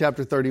Jeremiah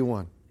chapter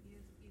 31?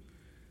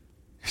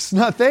 It's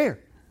not there.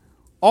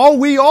 All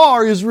we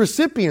are is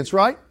recipients,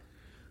 right?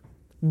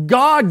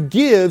 God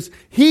gives.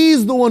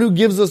 He's the one who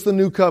gives us the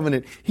new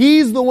covenant.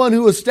 He's the one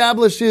who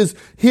establishes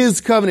His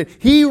covenant.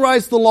 He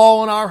writes the law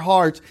on our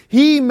hearts.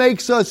 He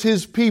makes us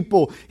His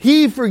people.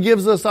 He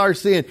forgives us our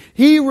sin.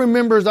 He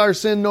remembers our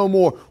sin no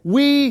more.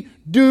 We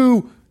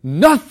do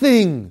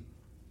nothing.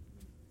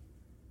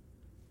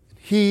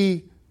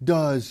 He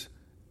does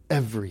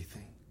everything.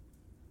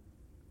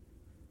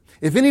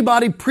 If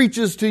anybody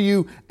preaches to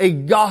you a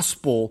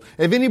gospel,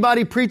 if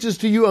anybody preaches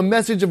to you a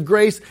message of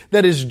grace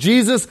that is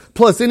Jesus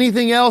plus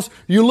anything else,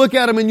 you look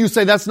at them and you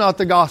say, that's not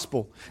the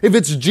gospel. If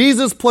it's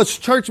Jesus plus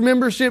church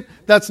membership,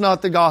 that's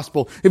not the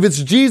gospel. If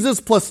it's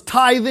Jesus plus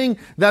tithing,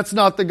 that's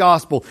not the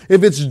gospel.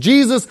 If it's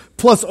Jesus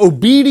plus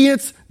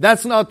obedience,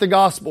 that's not the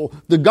gospel.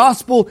 The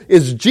gospel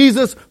is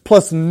Jesus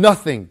plus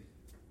nothing.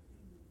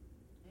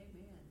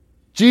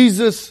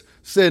 Jesus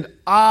said,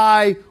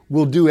 I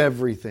will do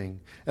everything.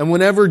 And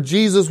whenever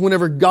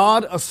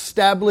God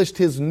established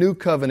His new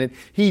covenant,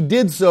 He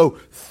did so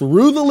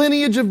through the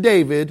lineage of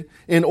David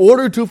in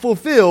order to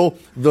fulfill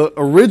the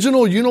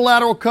original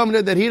unilateral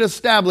covenant that He had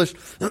established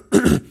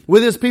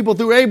with His people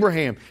through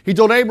Abraham. He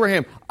told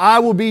Abraham, I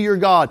will be your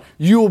God.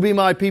 You will be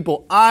my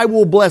people. I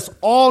will bless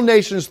all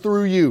nations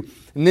through you.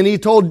 And then He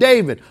told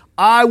David,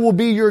 I will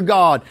be your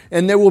God,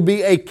 and there will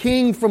be a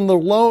king from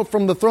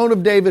the throne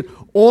of David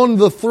on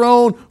the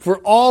throne for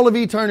all of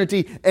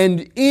eternity,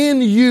 and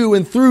in you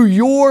and through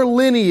your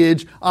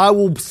lineage, I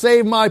will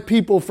save my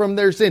people from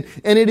their sin.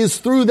 And it is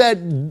through that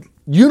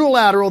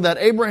unilateral, that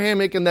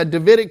Abrahamic and that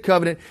Davidic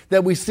covenant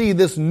that we see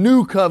this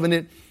new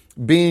covenant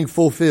being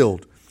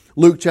fulfilled.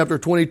 Luke chapter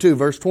 22,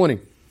 verse 20.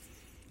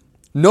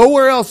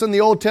 Nowhere else in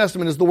the Old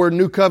Testament is the word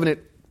new covenant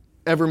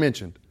ever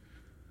mentioned,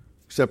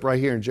 except right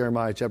here in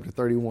Jeremiah chapter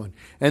 31.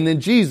 And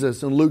then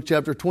Jesus in Luke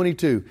chapter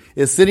 22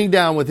 is sitting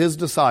down with His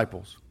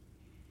disciples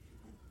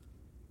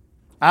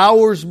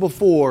hours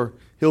before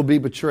He'll be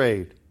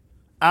betrayed.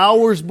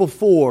 Hours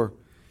before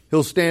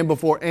He'll stand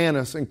before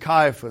Annas and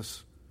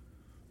Caiaphas.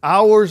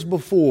 Hours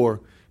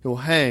before He'll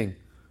hang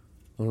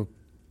on a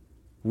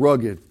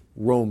rugged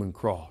Roman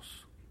cross,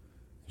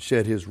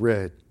 shed His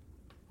red,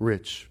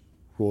 rich,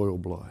 royal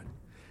blood.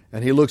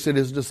 And He looks at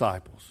His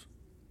disciples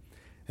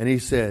and He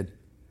said,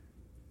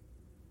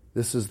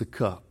 this is the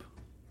cup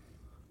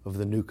of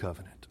the new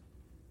covenant.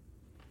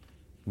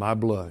 My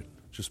blood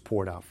just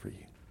poured out for you.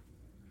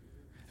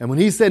 And when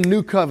He said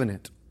new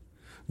covenant,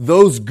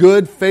 those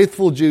good,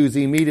 faithful Jews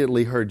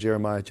immediately heard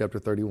Jeremiah chapter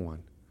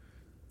 31.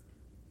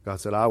 God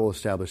said, I will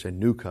establish a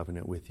new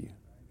covenant with you.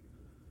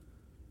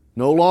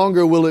 No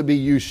longer will it be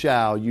you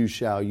shall,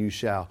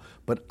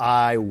 but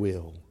I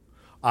will.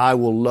 I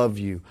will love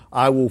you.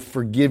 I will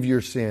forgive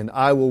your sin.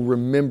 I will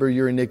remember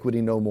your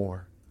iniquity no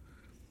more.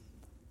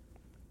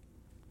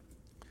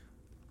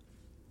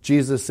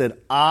 Jesus said,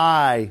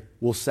 I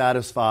will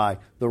satisfy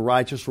the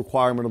righteous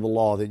requirement of the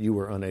law that you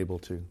were unable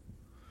to.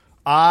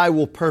 I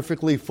will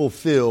perfectly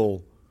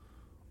fulfill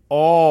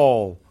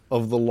all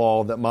of the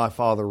law that my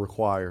Father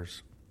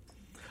requires.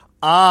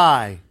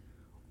 I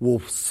will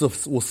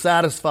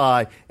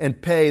satisfy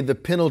and pay the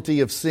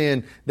penalty of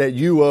sin that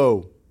you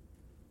owe.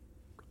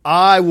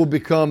 I will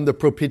become the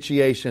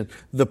propitiation,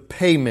 the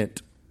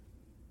payment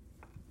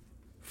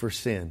for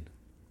sin.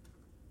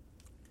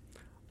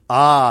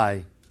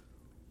 I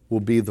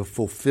will be the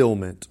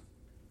fulfillment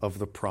of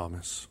the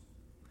promise.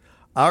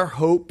 Our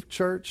hope,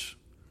 church,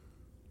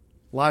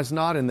 lies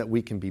not in that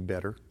we can be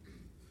better.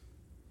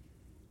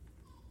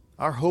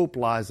 Our hope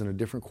lies in a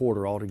different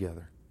quarter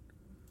altogether.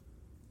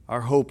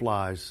 Our hope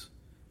lies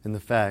in the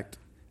fact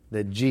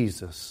that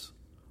Jesus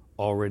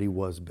already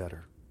was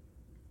better.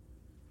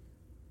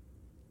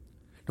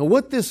 Now,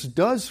 what this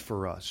does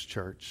for us,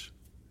 church,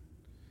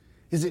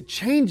 is it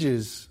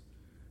changes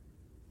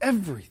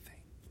everything.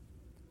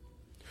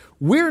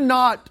 We're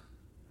not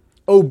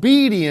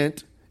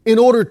obedient in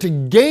order to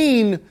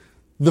gain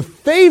the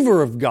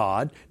favor of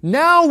God.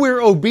 Now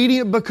we're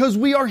obedient because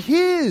we are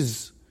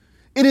His.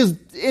 It is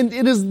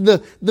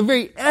the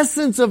very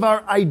essence of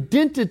our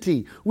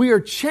identity. We are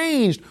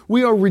changed.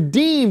 We are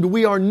redeemed.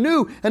 We are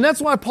new. And that's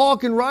why Paul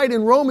can write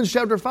in Romans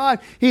chapter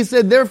 5, he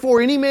said,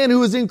 therefore any man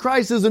who is in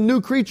Christ is a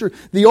new creature.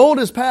 The old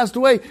has passed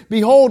away.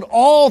 Behold,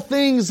 all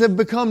things have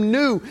become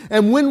new.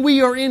 And when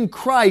we are in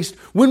Christ,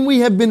 when we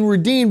have been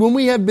redeemed, when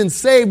we have been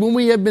saved, when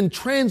we have been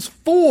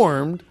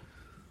transformed,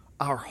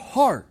 our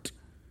heart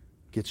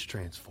gets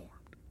transformed.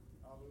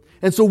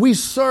 And so we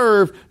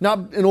serve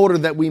not in order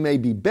that we may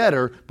be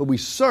better, but we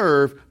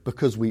serve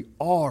because we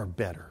are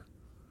better.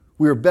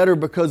 We are better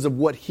because of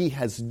what He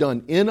has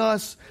done in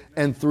us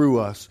and through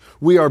us.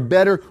 We are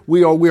better.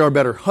 We are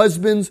better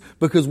husbands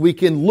because we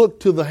can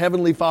look to the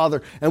Heavenly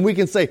Father and we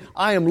can say,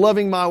 I am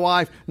loving my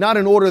wife, not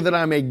in order that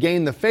I may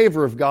gain the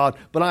favor of God,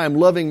 but I am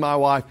loving my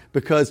wife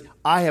because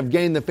I have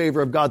gained the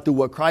favor of God through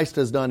what Christ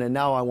has done, and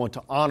now I want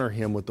to honor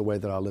Him with the way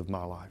that I live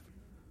my life.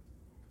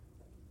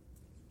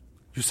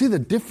 You see the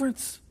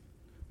difference?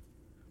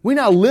 We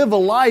now live a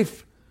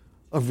life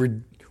of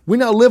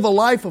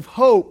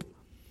hope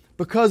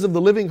because of the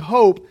living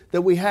hope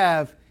that we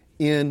have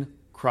in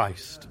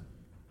Christ.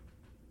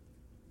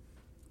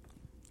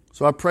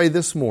 So I pray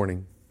this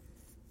morning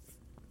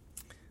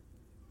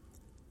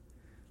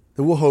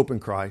that we'll hope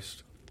in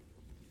Christ.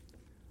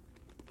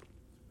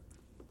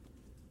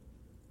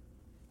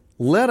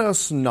 Let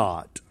us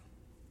not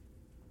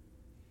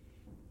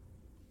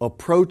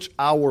approach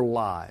our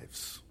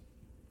lives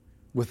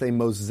with a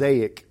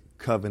Mosaic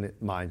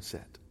covenant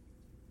mindset.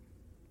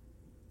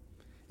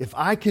 If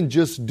I can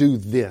just do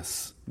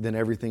this, then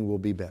everything will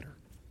be better.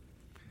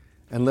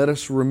 And let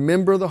us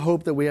remember the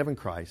hope that we have in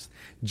Christ.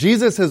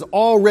 Jesus has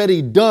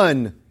already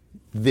done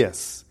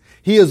this.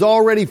 He has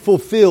already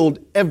fulfilled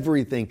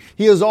everything.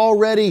 He has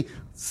already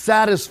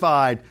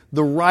satisfied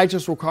the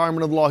righteous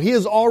requirement of the law. He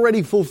has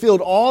already fulfilled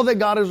all that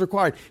God has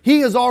required. He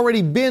has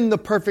already been the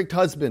perfect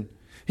husband.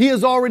 He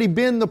has already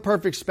been the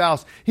perfect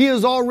spouse. He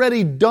has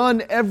already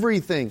done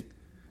everything.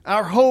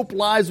 Our hope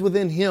lies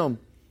within Him.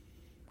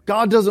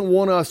 God doesn't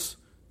want us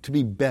to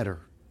be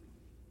better.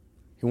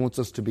 He wants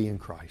us to be in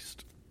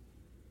Christ.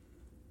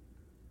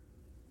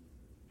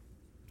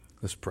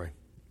 Let's pray.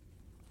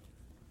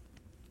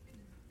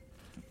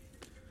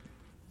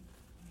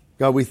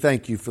 God, we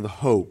thank You for the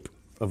hope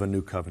of a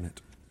new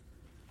covenant.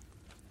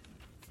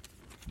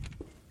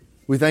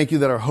 We thank You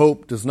that our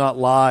hope does not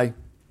lie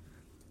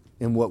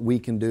in what we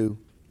can do.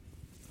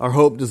 Our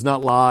hope does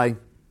not lie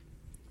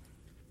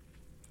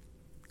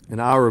in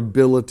our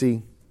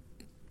ability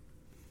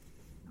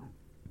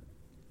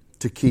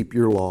to keep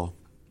Your law.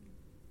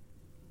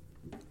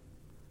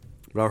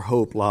 But our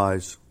hope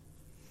lies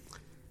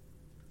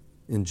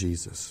in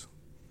Jesus.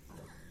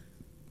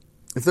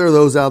 If there are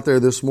those out there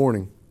this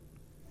morning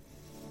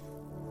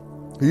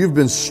who you've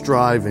been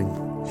striving,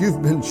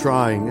 you've been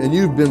trying, and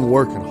you've been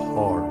working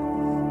hard,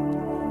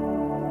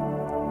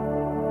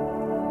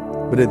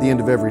 but at the end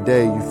of every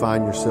day you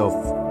find yourself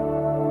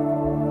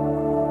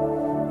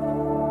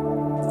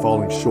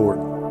falling short,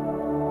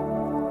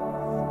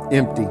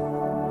 empty,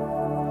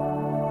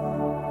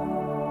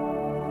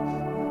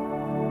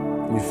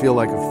 and you feel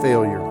like a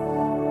failure.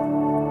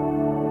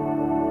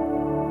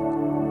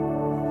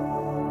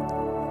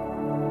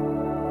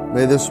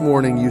 May this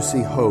morning you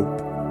see hope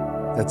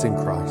that's in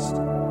Christ.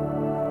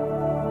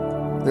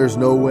 There's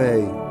no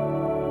way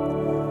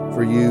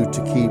for you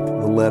to keep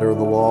the letter of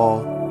the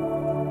law,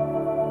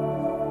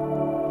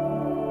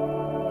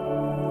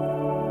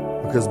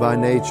 because by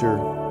nature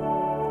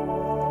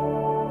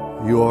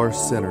you are a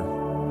sinner.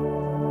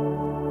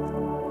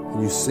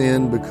 And you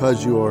sin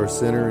because you are a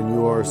sinner, and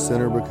you are a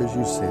sinner because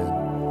you sin.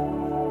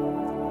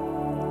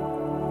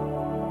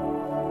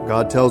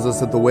 God tells us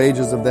that the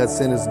wages of that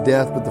sin is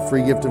death, but the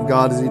free gift of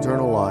God is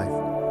eternal life.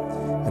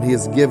 And He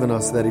has given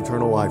us that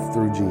eternal life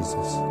through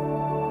Jesus.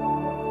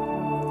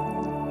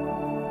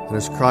 And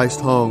as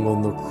Christ hung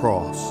on the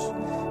cross,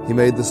 He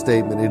made the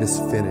statement, it is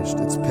finished,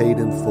 it's paid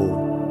in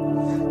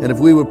full. And if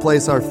we would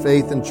place our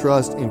faith and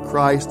trust in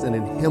Christ and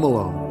in Him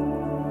alone,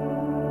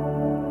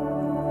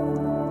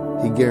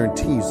 He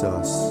guarantees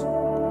us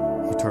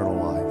eternal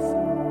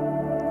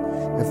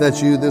life. If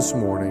that's you this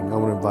morning, I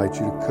want to invite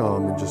you to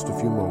come in just a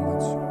few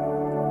moments.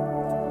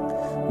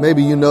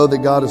 Maybe you know that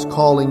God is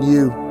calling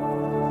you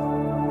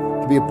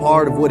to be a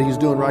part of what He's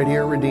doing right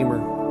here at Redeemer.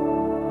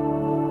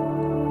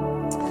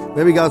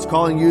 Maybe God's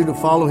calling you to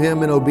follow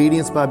Him in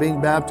obedience by being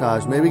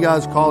baptized. Maybe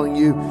God's calling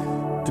you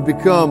to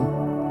become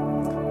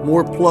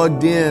more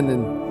plugged in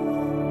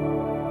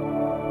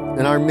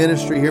our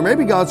ministry here.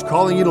 Maybe God's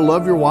calling you to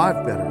love your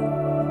wife better.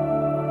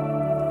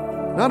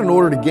 Not in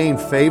order to gain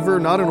favor,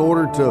 not in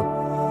order to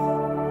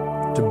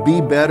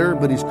be better,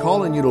 but He's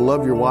calling you to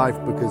love your wife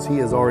because He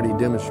has already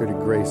demonstrated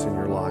grace in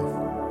your life.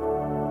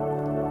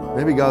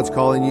 Maybe God's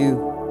calling you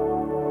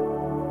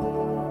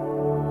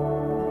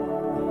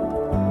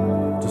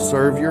to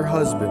serve your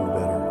husband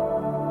better.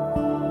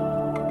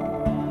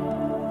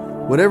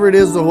 Whatever it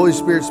is the Holy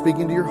Spirit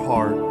speaking to your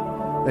heart,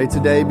 may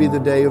today be the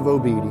day of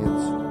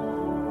obedience.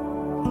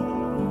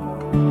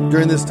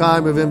 During this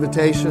time of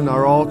invitation,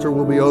 our altar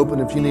will be open.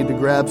 If you need to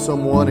grab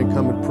someone and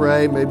come and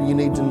pray, maybe you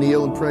need to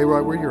kneel and pray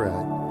right where you're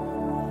at.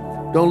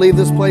 Don't leave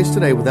this place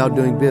today without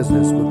doing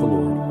business with the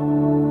Lord.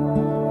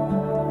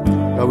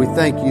 God, we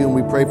thank You and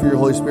we pray for Your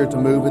Holy Spirit to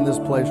move in this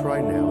place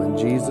right now. In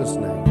Jesus'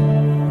 name,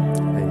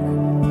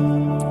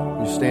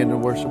 amen. You stand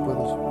and worship with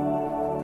us.